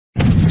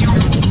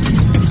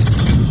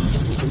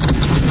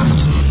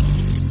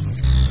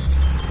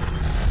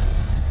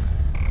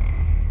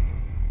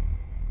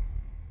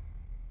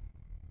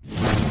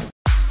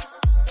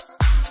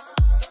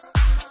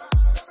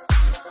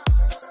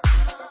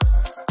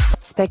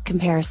Spec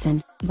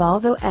comparison,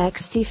 Volvo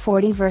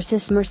XC40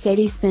 vs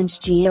Mercedes-Benz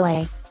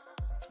GLA.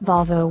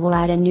 Volvo will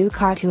add a new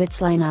car to its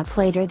lineup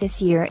later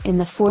this year in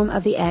the form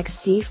of the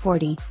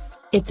XC40.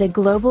 It's a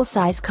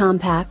global-size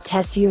compact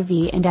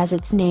SUV, and as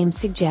its name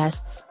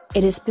suggests,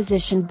 it is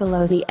positioned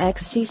below the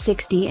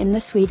XC60 in the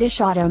Swedish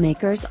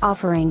automaker's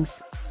offerings.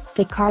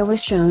 The car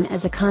was shown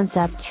as a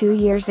concept 2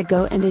 years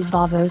ago and is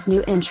Volvo's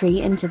new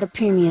entry into the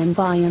premium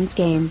volumes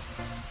game.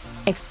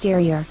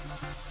 Exterior.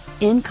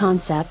 In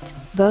concept,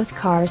 both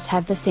cars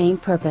have the same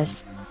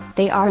purpose.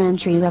 They are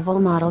entry-level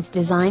models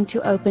designed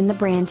to open the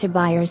brand to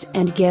buyers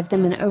and give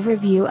them an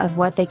overview of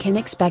what they can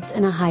expect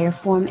in a higher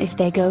form if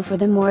they go for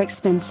the more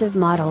expensive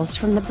models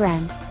from the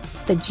brand.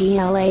 The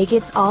GLA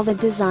gets all the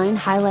design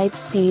highlights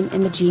seen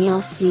in the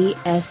GLC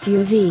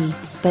SUV,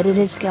 but it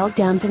is scaled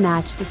down to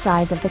match the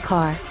size of the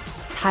car.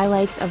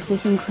 Highlights of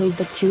this include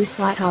the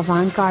two-slat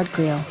avant-garde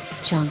grille,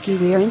 chunky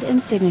rear end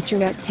and signature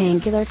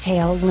rectangular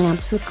tail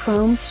lamps with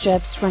chrome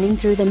strips running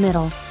through the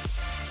middle.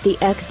 The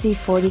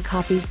XC40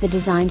 copies the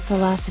design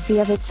philosophy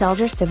of its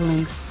elder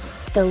siblings.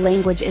 The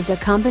language is a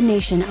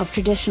combination of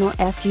traditional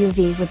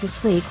SUV with the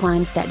sleek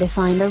lines that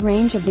define the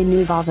range of the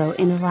new Volvo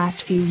in the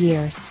last few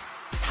years.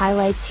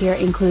 Highlights here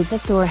include the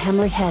Thor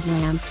hammer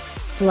headlamps,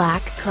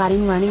 black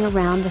cladding running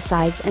around the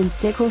sides, and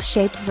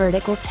sickle-shaped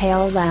vertical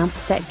tail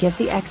lamps that give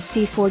the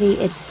XC40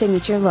 its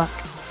signature look.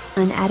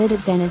 An added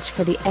advantage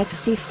for the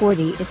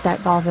XC40 is that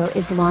Volvo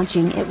is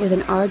launching it with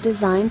an R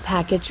design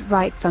package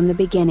right from the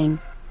beginning.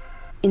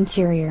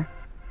 Interior.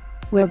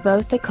 Where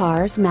both the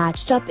cars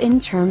matched up in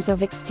terms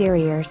of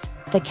exteriors,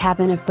 the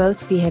cabin of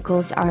both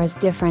vehicles are as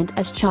different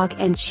as chalk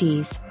and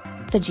cheese.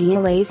 The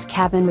GLA's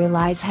cabin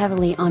relies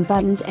heavily on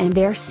buttons, and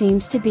there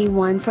seems to be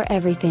one for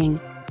everything.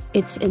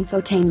 Its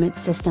infotainment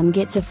system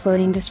gets a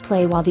floating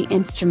display, while the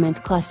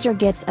instrument cluster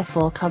gets a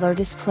full-color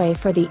display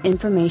for the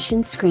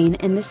information screen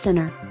in the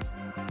center.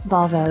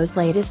 Volvo's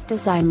latest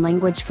design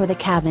language for the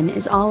cabin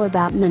is all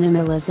about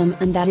minimalism,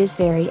 and that is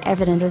very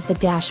evident as the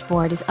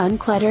dashboard is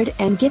uncluttered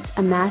and gets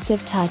a massive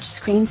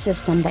touchscreen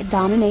system that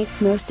dominates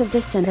most of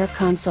the center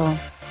console.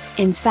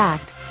 In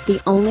fact,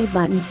 the only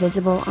buttons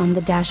visible on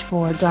the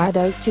dashboard are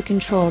those to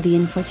control the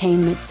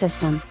infotainment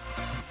system.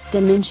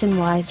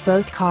 Dimension-wise,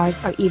 both cars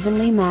are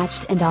evenly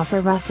matched and offer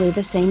roughly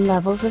the same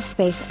levels of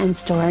space and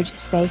storage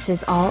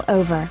spaces all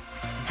over.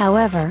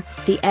 However,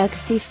 the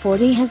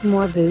XC40 has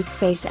more boot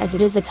space as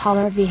it is a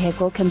taller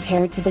vehicle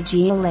compared to the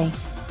GLA.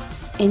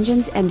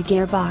 Engines and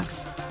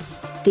gearbox.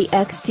 The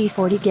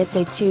XC40 gets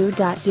a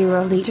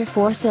 2.0-liter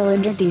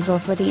 4-cylinder diesel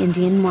for the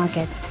Indian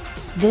market.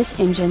 This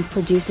engine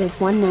produces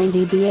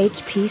 190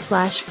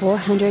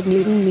 bhp/400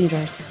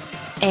 Nm.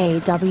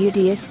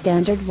 AWD is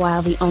standard,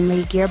 while the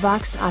only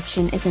gearbox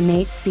option is an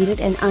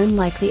 8-speed, and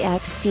unlike the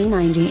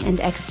XC90 and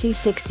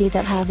XC60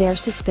 that have air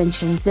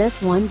suspension,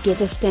 this one gets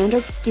a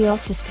standard steel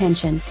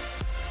suspension.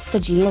 The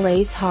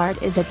GLA's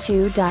heart is a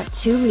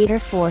 2.2-liter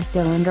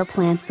 4-cylinder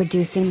plant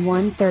producing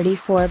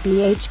 134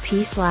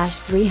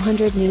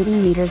 bhp/300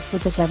 Nm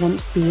with a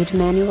 7-speed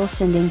manual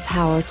sending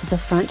power to the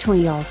front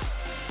wheels.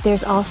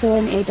 There's also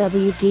an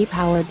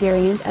AWD-powered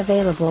variant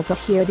available, but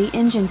here the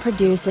engine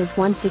produces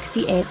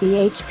 168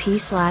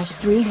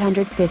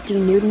 bhp/350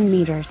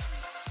 Nm.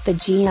 The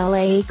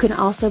GLA can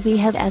also be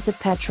had as a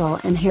petrol,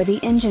 and here the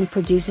engine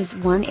produces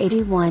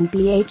 181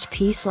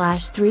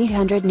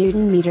 bhp/300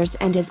 Nm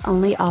and is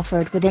only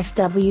offered with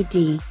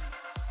FWD.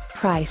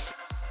 Price.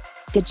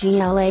 The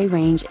GLA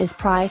range is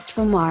priced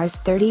from Rs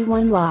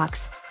 31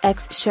 lakhs,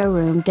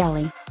 ex-showroom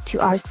Delhi, to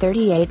Rs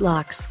 38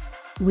 lakhs.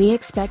 We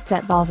expect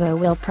that Volvo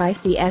will price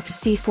the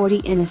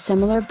XC40 in a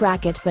similar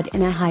bracket but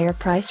in a higher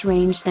price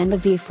range than the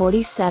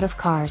V40 set of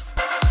cars.